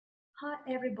Hi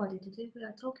everybody, today we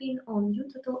are talking on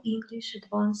UTotal English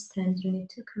Advanced and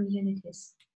Unit 2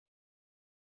 communities.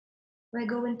 We're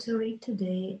going to read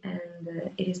today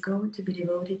and it is going to be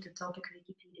devoted to topic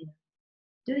Wikipedia.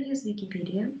 Do you use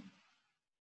Wikipedia?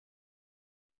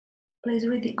 Please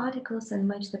read the articles and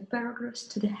match the paragraphs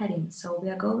to the headings. So we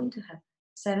are going to have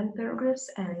 7 paragraphs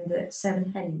and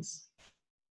 7 headings.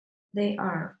 They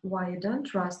are Why You Don't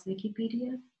Trust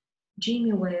Wikipedia,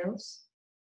 Jimmy Wales,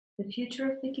 The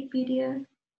Future of Wikipedia,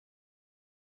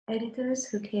 Editors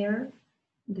Who Care,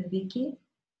 The Wiki,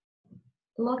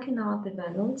 Locking Out the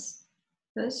Vandals,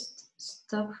 First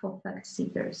Stop for Fact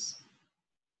Seekers.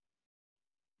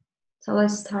 So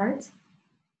let's start.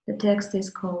 The text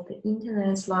is called The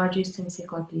Internet's Largest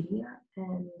Encyclopedia,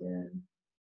 and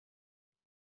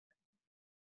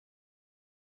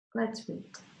let's read.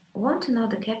 Want to know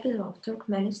the capital of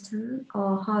Turkmenistan,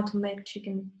 or how to make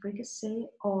chicken fricassee,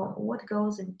 or what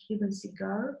goes in Cuban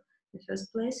cigar? The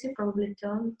first place you probably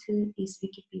turn to is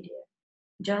Wikipedia.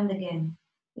 Join the gang.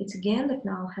 It's a game that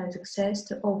now has access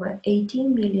to over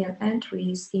 18 million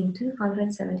entries in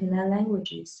 279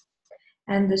 languages.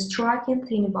 And the striking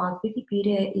thing about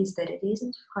Wikipedia is that it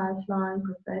isn't five-line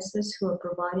professors who are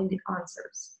providing the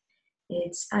answers.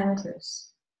 It's amateurs.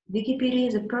 Wikipedia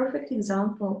is a perfect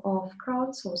example of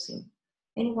crowdsourcing.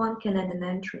 Anyone can add an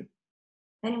entry.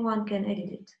 Anyone can edit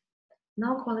it.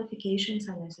 No qualifications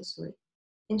are necessary.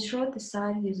 In short, the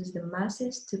site uses the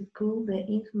masses to pull the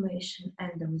information,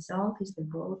 and the result is the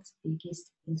world's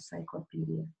biggest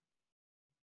encyclopedia.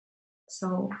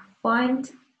 So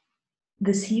find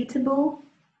the suitable,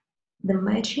 the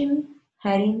matching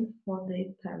heading for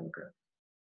the paragraph.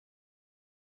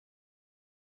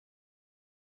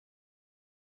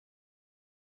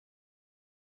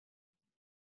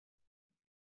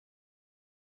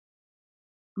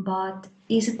 But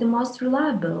is it the most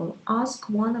reliable? Ask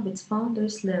one of its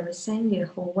founders, Larry Sanger,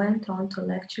 who went on to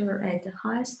lecture at the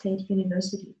Ohio State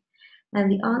University.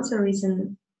 And the answer is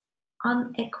an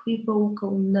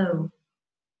unequivocal no.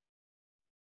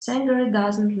 Sanger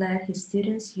doesn't let his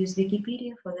students use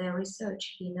Wikipedia for their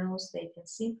research. He knows they can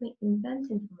simply invent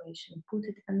information, put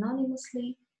it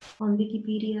anonymously on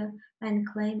Wikipedia, and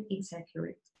claim it's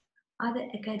accurate. Other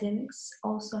academics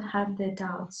also have their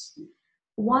doubts.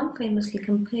 One famously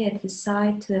compared the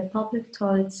site to a public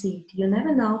toilet seat. You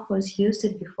never know who's used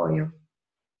it before you,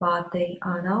 but they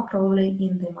are now probably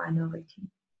in the minority.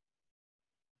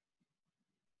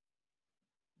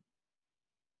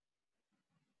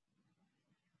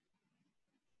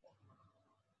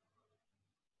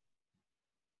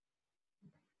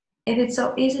 If it's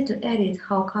so easy to edit,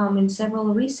 how come in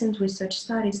several recent research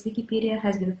studies Wikipedia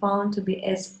has been found to be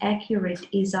as accurate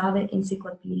as other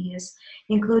encyclopedias,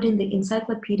 including the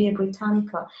Encyclopedia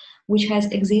Britannica, which has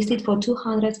existed for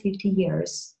 250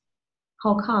 years?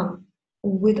 How come?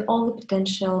 With all the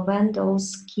potential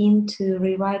vandals keen to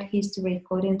rewrite history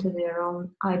according to their own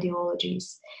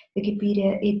ideologies,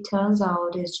 Wikipedia, it turns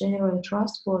out, is generally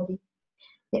trustworthy.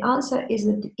 The answer is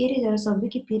that the editors of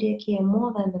Wikipedia care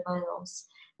more than the vandals.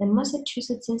 The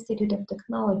Massachusetts Institute of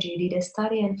Technology did a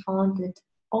study and found that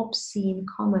obscene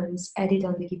comments added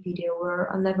on Wikipedia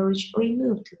were on average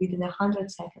removed within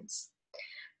 100 seconds.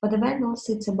 But the vandals,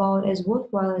 it's about as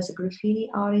worthwhile as a graffiti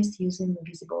artist using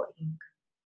invisible ink.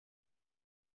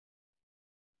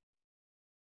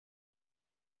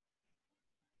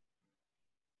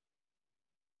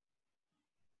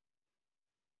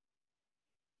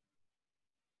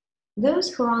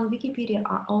 Those who run Wikipedia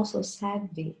are also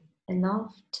savvy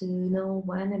enough to know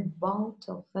when a bout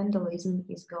of vandalism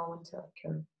is going to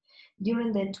occur.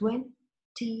 During the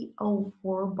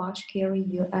 2004 Bush Kerry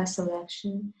US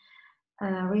election,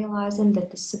 realizing that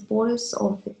the supporters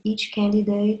of each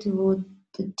candidate would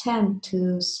attempt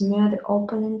to smear the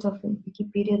opponent of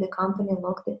Wikipedia, the company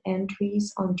locked the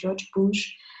entries on George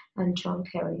Bush and John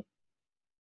Kerry.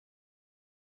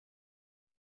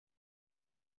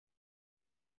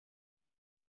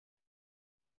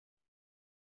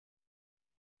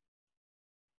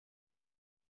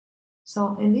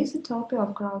 So in this utopia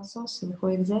of crowdsourcing, who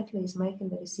exactly is making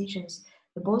the decisions?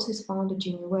 The boss is founder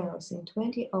Jimmy Wales. In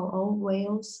 2000,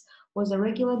 Wales was a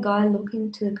regular guy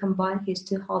looking to combine his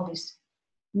two hobbies,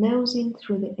 nosing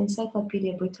through the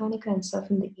Encyclopedia Britannica and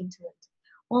surfing the internet.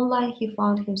 Online, he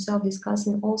found himself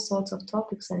discussing all sorts of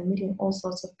topics and meeting all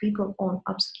sorts of people on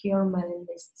obscure mailing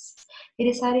lists. He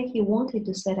decided he wanted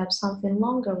to set up something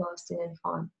longer lasting and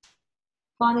fun.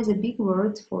 Fun is a big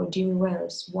word for Jimmy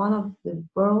Wales, one of the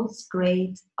world's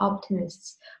great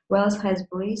optimists. Wales has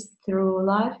breezed through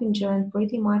life enjoying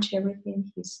pretty much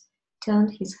everything he's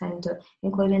turned his hand to,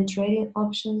 including trading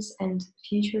options and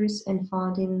futures and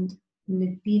founding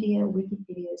Nupedia,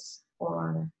 Wikipedia's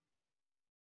forerunner.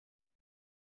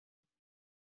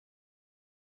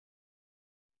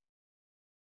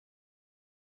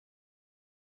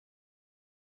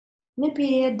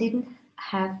 Nupedia didn't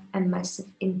have a massive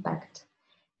impact.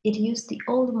 It used the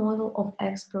old model of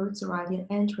experts writing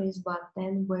entries, but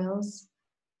then Wells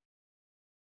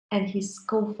and his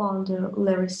co-founder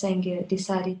Larry Sanger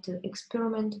decided to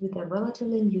experiment with a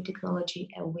relatively new technology,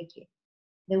 a wiki.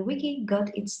 The wiki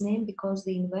got its name because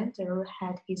the inventor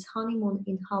had his honeymoon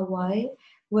in Hawaii,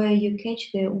 where you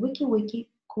catch the WikiWiki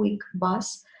quick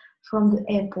bus from the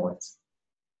airport.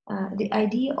 The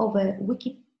idea of a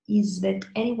wiki is that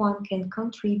anyone can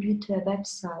contribute to a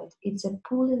website. It's a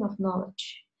pooling of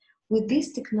knowledge. With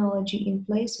this technology in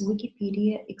place,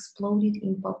 Wikipedia exploded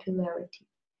in popularity.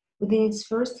 Within its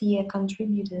first year,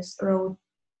 contributors wrote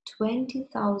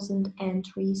 20,000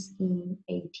 entries in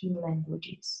 18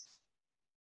 languages.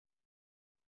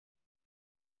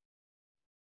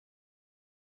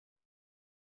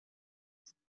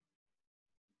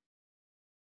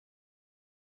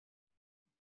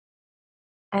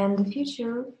 And the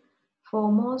future, for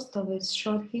most of its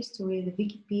short history, the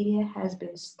Wikipedia has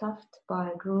been staffed by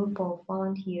a group of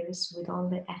volunteers with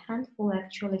only a handful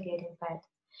actually getting paid.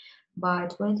 By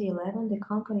 2011, the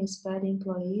company's paid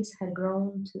employees had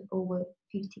grown to over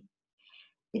 50.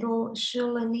 It'll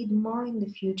surely need more in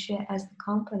the future as the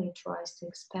company tries to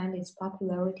expand its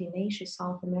popularity in Asia,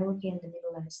 South America, and the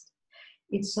Middle East.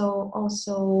 It's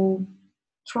also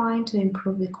trying to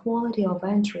improve the quality of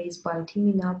entries by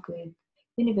teaming up with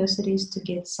universities to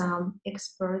get some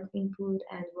expert input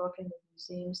and working with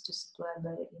museums to supply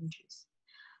better images.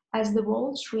 As the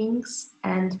world shrinks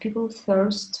and people's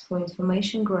thirst for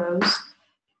information grows,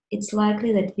 it's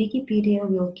likely that Wikipedia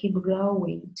will keep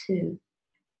growing too.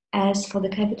 As for the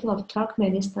capital of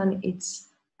Turkmenistan, it's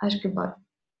Ashgabat.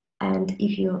 And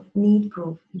if you need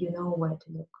proof, you know where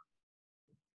to look.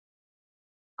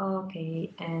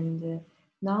 Okay, and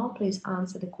now please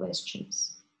answer the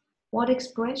questions. What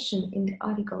expression in the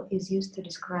article is used to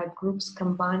describe groups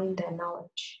combining their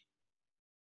knowledge?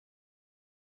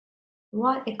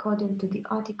 Why, according to the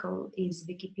article, is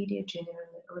Wikipedia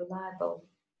generally reliable?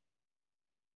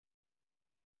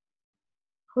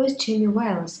 Who is Jimmy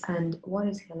Wales and what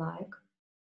is he like?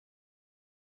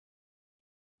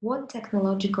 What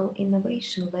technological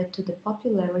innovation led to the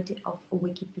popularity of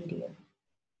Wikipedia?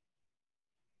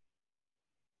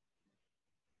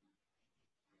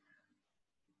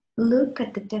 Look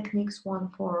at the techniques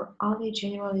 1-4. Are they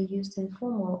generally used in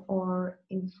formal or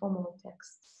informal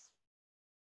texts?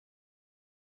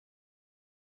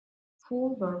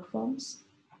 Full verb forms,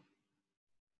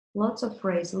 lots of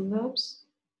phrasal verbs,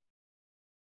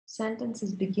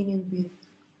 sentences beginning with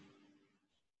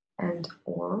and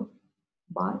or,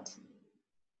 but,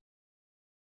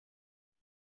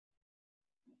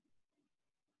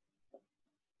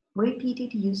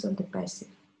 repeated use of the passive.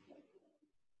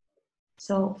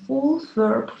 So full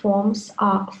verb forms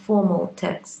are formal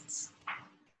texts.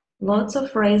 Lots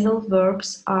of phrasal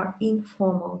verbs are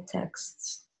informal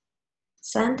texts.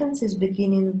 Sentences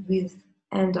beginning with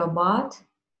and or but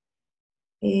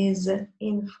is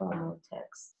informal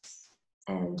texts.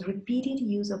 And repeated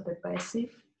use of the passive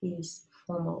is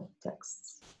formal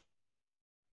texts.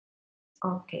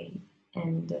 Okay,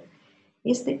 and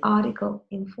is the article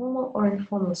informal or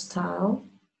informal style?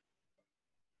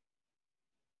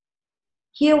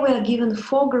 Here we are given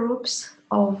 4 groups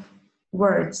of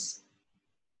words,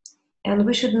 and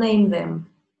we should name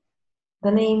them.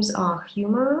 The names are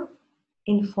humor,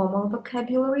 informal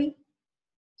vocabulary,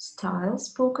 style,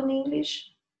 spoken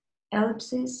English,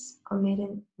 ellipses,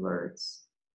 omitting words.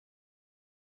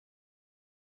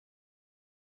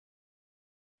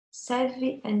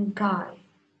 Savvy and guy.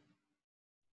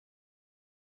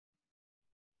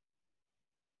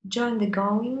 Join the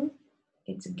going,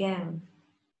 it's gang.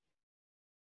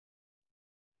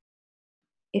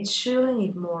 It surely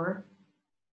need more.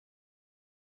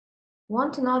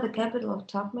 Want to know the capital of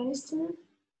Turkmenistan?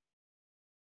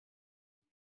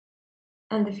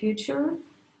 And the future?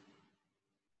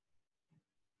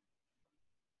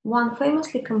 One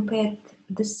famously compared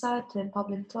this site to a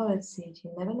public toilet seat.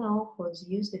 You never know who's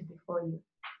used it before you.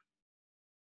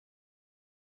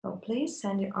 So please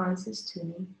send your answers to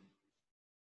me.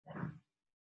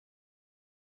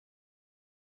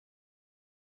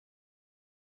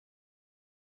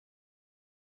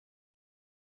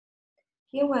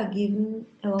 Here we are given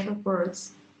a lot of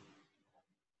words,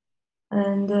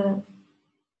 and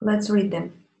let's read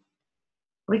them.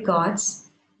 Regards,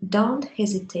 don't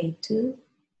hesitate to,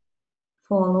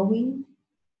 following,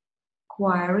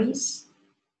 queries,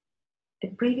 a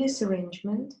previous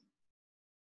arrangement,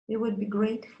 we would be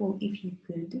grateful if you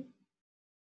could,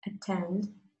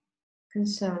 attend,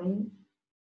 concerning,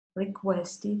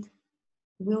 requested,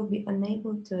 will be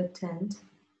unable to attend,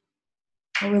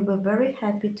 I will be very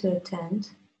happy to attend.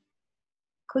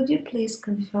 Could you please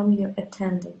confirm your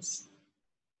attendance?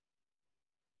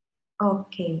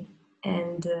 Okay,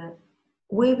 and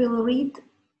we will read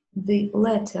the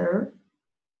letter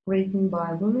written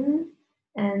by women,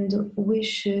 and we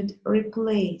should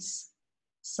replace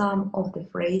some of the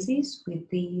phrases with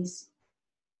these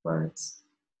words.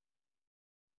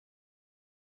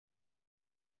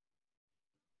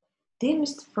 Dear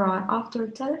Mr. Fry, after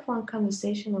a telephone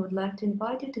conversation, I would like to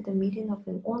invite you to the meeting of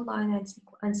the online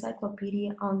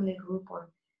Encyclopedia Anglia group on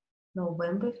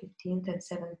November 15th at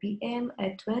 7 p.m.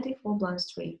 at 24 Blunt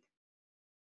Street.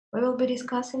 We will be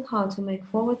discussing how to make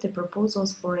forward the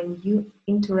proposals for a new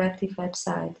interactive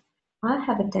website. I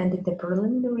have attended the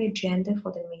preliminary agenda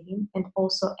for the meeting and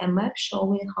also a map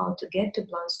showing how to get to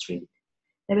Blunt Street.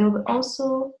 There will be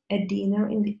also a dinner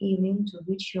in the evening to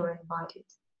which you are invited.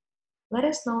 Let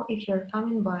us know if you are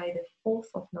coming by the 4th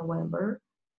of November.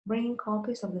 Bring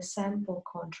copies of the sample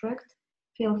contract.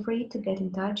 Feel free to get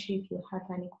in touch if you have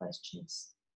any questions.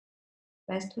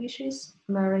 Best wishes,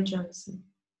 Mary Johnson.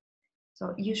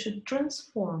 So you should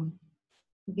transform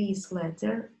this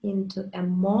letter into a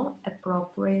more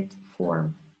appropriate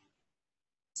form.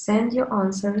 Send your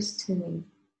answers to me.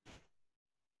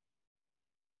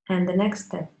 And the next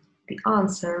step, the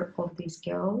answer of this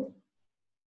girl,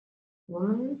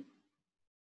 woman.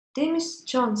 Dear Miss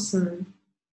Johnson,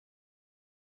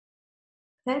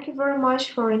 thank you very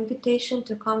much for invitation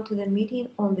to come to the meeting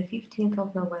on the 15th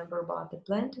of November about the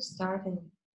plan to start a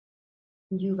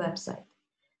new website.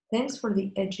 Thanks for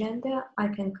the agenda. I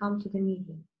can come to the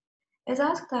meeting. As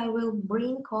asked, I will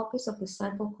bring copies of the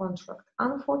sample contract.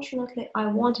 Unfortunately, I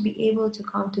won't be able to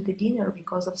come to the dinner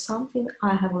because of something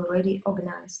I have already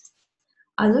organized.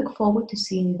 I look forward to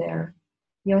seeing you there.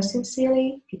 Yours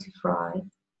sincerely, Peter Fry.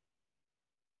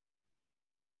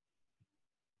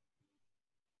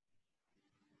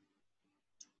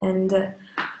 And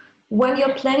when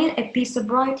you're planning a piece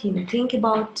of writing, think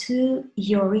about to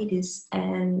your readers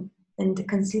and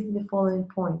consider the following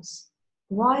points.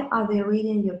 Why are they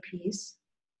reading your piece?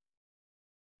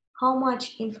 How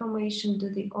much information do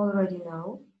they already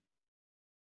know?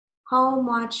 How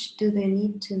much do they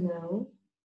need to know?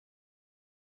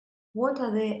 What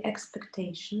are their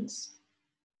expectations?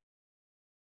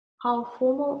 How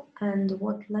formal and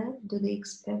what length do they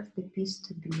expect the piece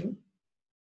to be?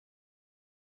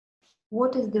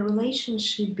 What is the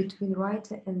relationship between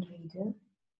writer and reader?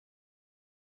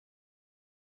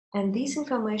 And this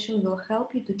information will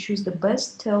help you to choose the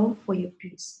best tone for your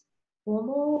piece,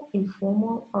 formal,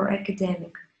 informal, or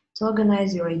academic, to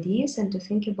organize your ideas and to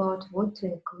think about what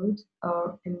to include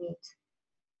or omit.